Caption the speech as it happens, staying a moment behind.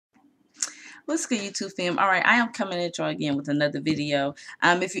What's good, YouTube fam? All right, I am coming at y'all again with another video.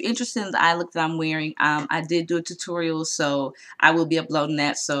 If you're interested in the eye look that I'm wearing, I did do a tutorial, so I will be uploading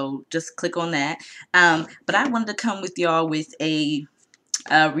that. So just click on that. But I wanted to come with y'all with a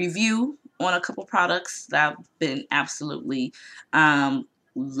review on a couple products that I've been absolutely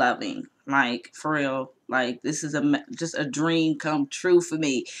loving. Like, for real, like this is just a dream come true for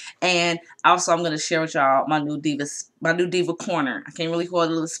me. And also, I'm gonna share with y'all my new Diva corner. I can't really call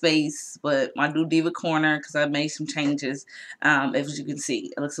it a little space, but my new Diva corner, because I made some changes. As you can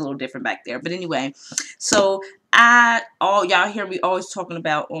see, it looks a little different back there. But anyway, so y'all hear me always talking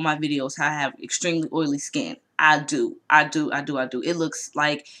about on my videos how I have extremely oily skin. I do. It looks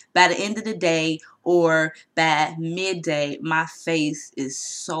like by the end of the day or by midday, my face is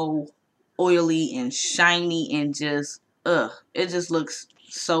so oily and shiny and just, it just looks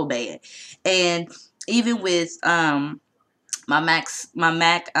so bad. And even with my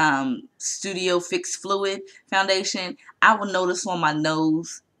MAC Studio Fix Fluid foundation, I will notice on my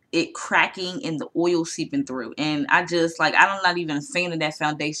nose it cracking and the oil seeping through. And I just, like, I'm not even a fan of that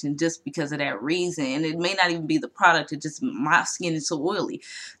foundation just because of that reason. And it may not even be the product, it just, my skin is so oily.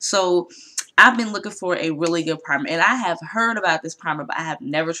 So I've been looking for a really good primer. And I have heard about this primer, but I have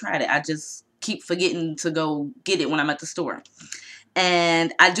never tried it. I just keep forgetting to go get it when I'm at the store.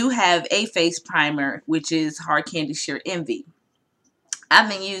 And I do have a face primer, which is Hard Candy Sheer Envy. I've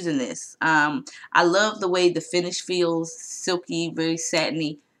been using this. I love the way the finish feels, silky, very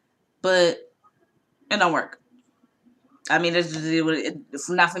satiny, but it don't work. I mean, it's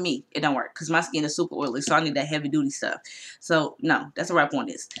not for me. It don't work because my skin is super oily, so I need that heavy duty stuff. So no, that's a wrap on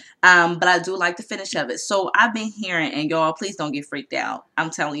this. But I do like the finish of it. So I've been hearing, and y'all, please don't get freaked out.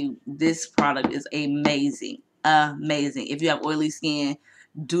 I'm telling you, this product is amazing, amazing. If you have oily skin,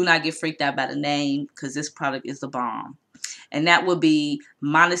 do not get freaked out by the name because this product is the bomb. And that would be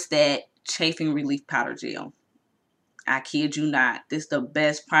Monistat Chafing Relief Powder Gel. I kid you not. This is the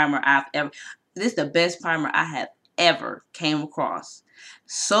best primer I have ever came across.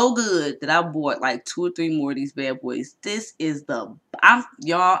 So good that I bought like 2 or 3 more of these bad boys. This is I'm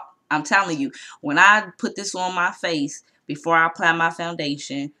telling you, when I put this on my face before I apply my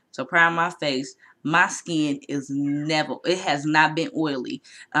foundation to prime my face, my skin it has not been oily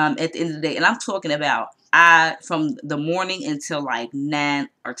at the end of the day. And I'm talking about from the morning until like 9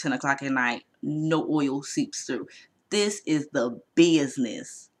 or 10 o'clock at night, no oil seeps through. This is the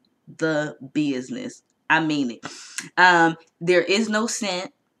business. The business. I mean it. There is no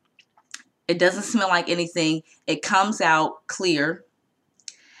scent. It doesn't smell like anything. It comes out clear.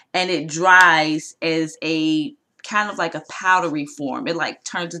 And it dries as a kind of like a powdery form. It like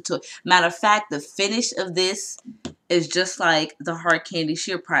turns into, matter of fact, the finish of this is just like the Hard Candy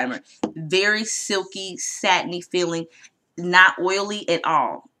Sheer Primer. Very silky, satiny feeling, not oily at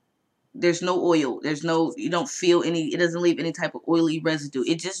all. There's no oil. You don't feel any, it doesn't leave any type of oily residue.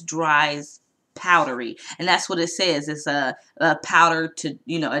 It just dries powdery. And that's what it says. It's a powder to,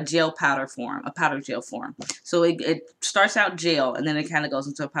 a gel powder form, a powder gel form. So it starts out gel and then it kind of goes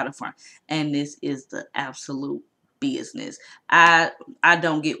into a powder form. And this is the absolute business. I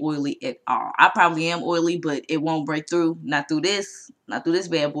don't get oily at all. I probably am oily, but it won't break through. Not through this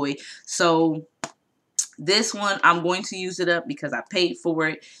bad boy. So this one, I'm going to use it up because I paid for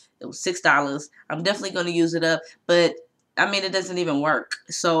it. It was $6. I'm definitely going to use it up, but I mean, it doesn't even work.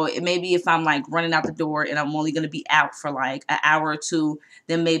 So maybe if I'm like running out the door and I'm only going to be out for like an hour or two,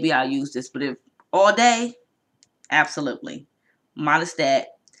 then maybe I'll use this. But if all day, absolutely. Monistat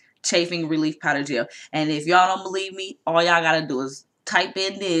Chafing Relief Powder Gel. And if y'all don't believe me, all y'all got to do is type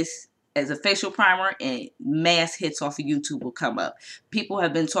in this as a facial primer and mass hits off of YouTube will come up. People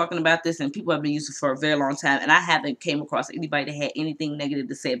have been talking about this and people have been using it for a very long time, and I haven't came across anybody that had anything negative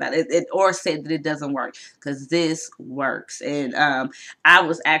to say about it or said that it doesn't work, because this works. And I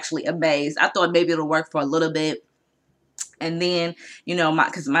was actually amazed. I thought maybe it'll work for a little bit, and then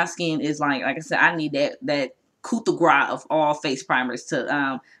because my skin is like I said, I need that coup de grace of all face primers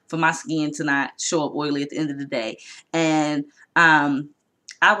to for my skin to not show up oily at the end of the day. And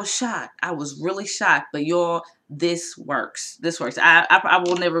I was shocked. I was really shocked. But y'all, this works. This works. I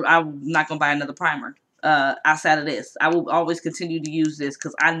will never, I'm not going to buy another primer outside of this. I will always continue to use this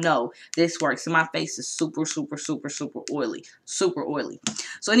because I know this works. And my face is super, super, super, super oily. Super oily.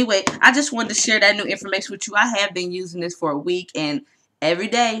 So anyway, I just wanted to share that new information with you. I have been using this for a week, and every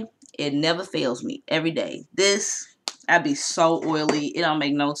day, it never fails me. Every day. I'd be so oily. It don't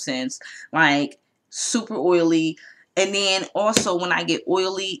make no sense. Like, super oily. And then also when I get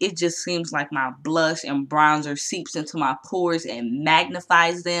oily, it just seems like my blush and bronzer seeps into my pores and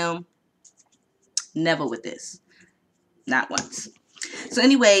magnifies them. Never with this. Not once. So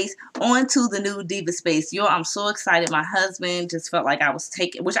anyways, on to the new Diva space. Yo, I'm so excited. My husband just felt like I was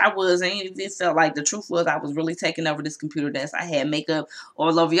taking, which I was, and it felt like the truth was I was really taking over this computer desk. I had makeup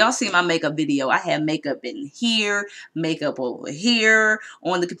all over. Y'all see my makeup video. I had makeup in here, makeup over here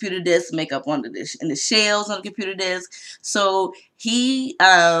on the computer desk, makeup on in the shelves on the computer desk. So he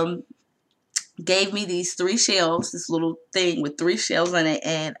gave me these 3 shelves, this little thing with 3 shelves on it,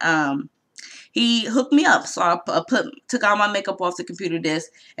 and he hooked me up. So I took all my makeup off the computer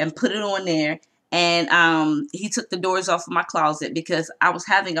desk and put it on there. And he took the doors off of my closet because I was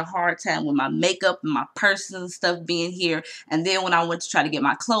having a hard time with my makeup and my purses and stuff being here. And then when I went to try to get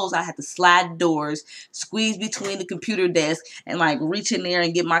my clothes, I had to slide doors, squeeze between the computer desk, and like reach in there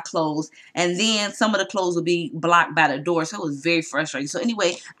and get my clothes. And then some of the clothes would be blocked by the door. So it was very frustrating. So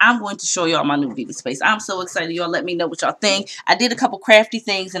anyway, I'm going to show y'all my new Diva space. I'm so excited. Y'all let me know what y'all think. I did a couple crafty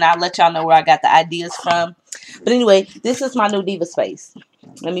things, and I'll let y'all know where I got the ideas from. But anyway, this is my new Diva space.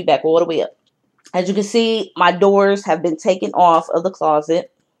 Let me back all the way up. As you can see, my doors have been taken off of the closet,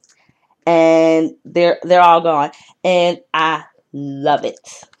 and they're all gone, and I love it.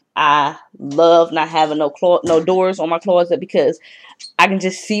 I love not having no doors on my closet because I can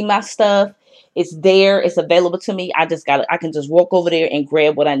just see my stuff. It's there. It's available to me. I can just walk over there and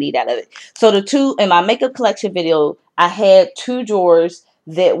grab what I need out of it. So in my makeup collection video, I had 2 drawers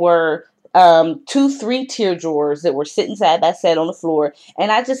that were 2 3-tier drawers that were sitting side by side on the floor,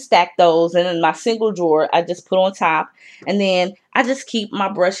 and I just stacked those. And in my single drawer, I just put on top, and then I just keep my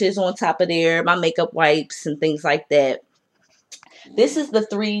brushes on top of there, my makeup wipes and things like that. This is the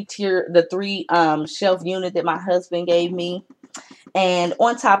 3 shelf unit that my husband gave me. And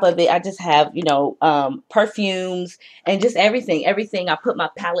on top of it, I just have, perfumes and just everything. I put my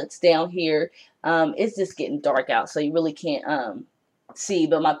palettes down here. It's just getting dark out, so you really can't see.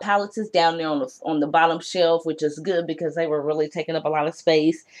 But my palettes is down there on the bottom shelf, which is good because they were really taking up a lot of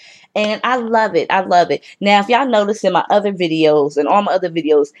space. And I love it. I love it. Now, if y'all notice in my other videos and all my other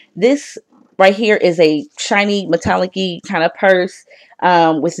videos, this right here is a shiny metallic-y kind of purse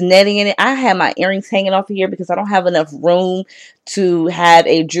with netting in it. I have my earrings hanging off of here because I don't have enough room to have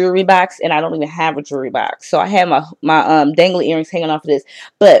a jewelry box, and I don't even have a jewelry box. So I have my dangly earrings hanging off of this.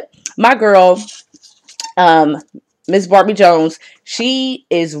 But my girl, Miss Barbie Jones, she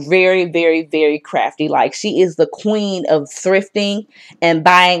is very, very, very crafty. Like, she is the queen of thrifting and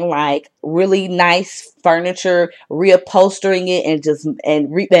buying like really nice furniture, reupholstering it,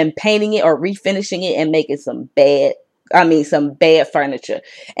 and painting it or refinishing it and making some bad furniture.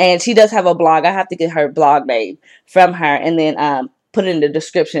 And she does have a blog. I have to get her blog name from her and then put it in the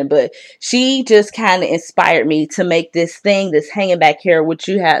description. But she just kind of inspired me to make this thing that's hanging back here, which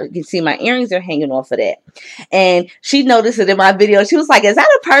you can see my earrings are hanging off of that. And she noticed it in my video. She was like, "Is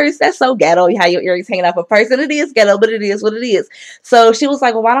that a purse? That's so ghetto, how your earrings hanging off a purse." And it is ghetto, but it is what it is. So she was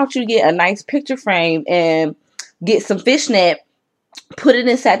like, "Well, why don't you get a nice picture frame and get some fishnet, put it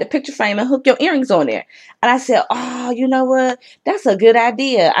inside the picture frame, and hook your earrings on there?" And I said, "Oh, you know what? That's a good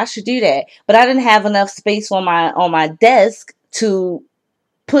idea. I should do that." But I didn't have enough space on my desk to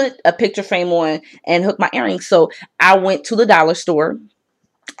put a picture frame on and hook my earrings. So I went to the dollar store.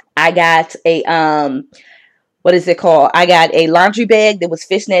 I got a what is it called? I got a laundry bag that was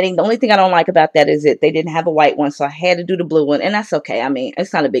fishnetting. The only thing I don't like about that is that they didn't have a white one, so I had to do the blue one, and that's okay. I mean,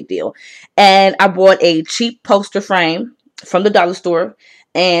 it's not a big deal. And I bought a cheap poster frame from the dollar store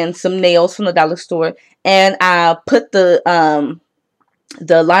and some nails from the dollar store, and I put the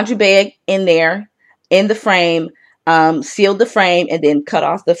laundry bag in there in the frame, sealed the frame, and then cut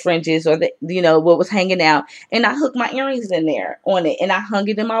off the fringes or what was hanging out, and I hooked my earrings in there on it, and I hung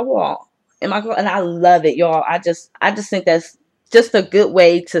it in my wall. And I love it, y'all. I just think that's just a good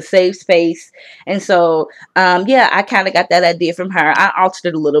way to save space. And so, yeah, I kind of got that idea from her. I altered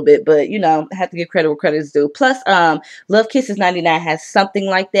it a little bit, but I have to give credit where credit is due. Plus, Love Kisses 99 has something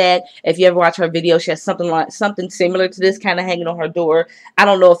like that. If you ever watch her video, she has something similar to this kind of hanging on her door. I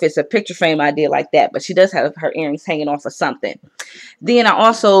don't know if it's a picture frame idea like that, but she does have her earrings hanging off of something. Then I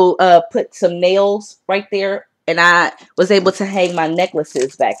also put some nails right there. And I was able to hang my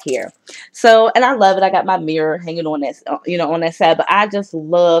necklaces back here. So, and I love it. I got my mirror hanging on that, on that side. But I just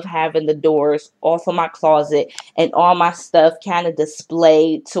love having the doors off of my closet and all my stuff kind of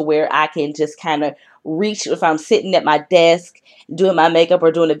displayed to where I can just kind of reach if I'm sitting at my desk doing my makeup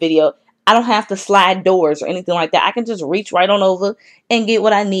or doing a video. I don't have to slide doors or anything like that. I can just reach right on over and get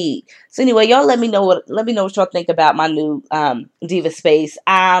what I need. So anyway, y'all let me know what y'all think about my new Diva space.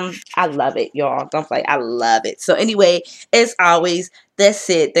 I love it, y'all. Don't play. I love it. So anyway, as always, that's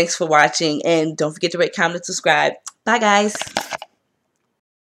it. Thanks for watching, and don't forget to rate, comment, and subscribe. Bye, guys.